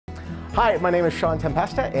Hi, my name is Shawn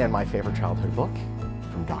Tempesta, and my favorite childhood book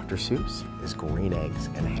from Dr. Seuss is Green Eggs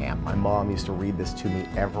and Ham. My mom used to read this to me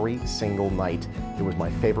every single night. It was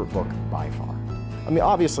my favorite book by far. I mean,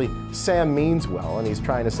 obviously, Sam means well, and he's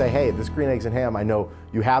trying to say, hey, this Green Eggs and Ham, I know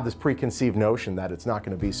you have this preconceived notion that it's not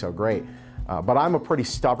going to be so great, but I'm a pretty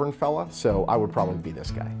stubborn fella, so I would probably be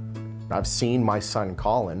this guy. I've seen my son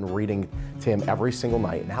Colin reading to him every single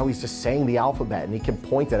night. Now he's just saying the alphabet, and he can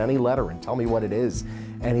point at any letter and tell me what it is.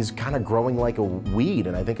 And he's kind of growing like a weed,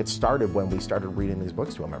 and I think it started when we started reading these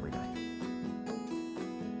books to him every day.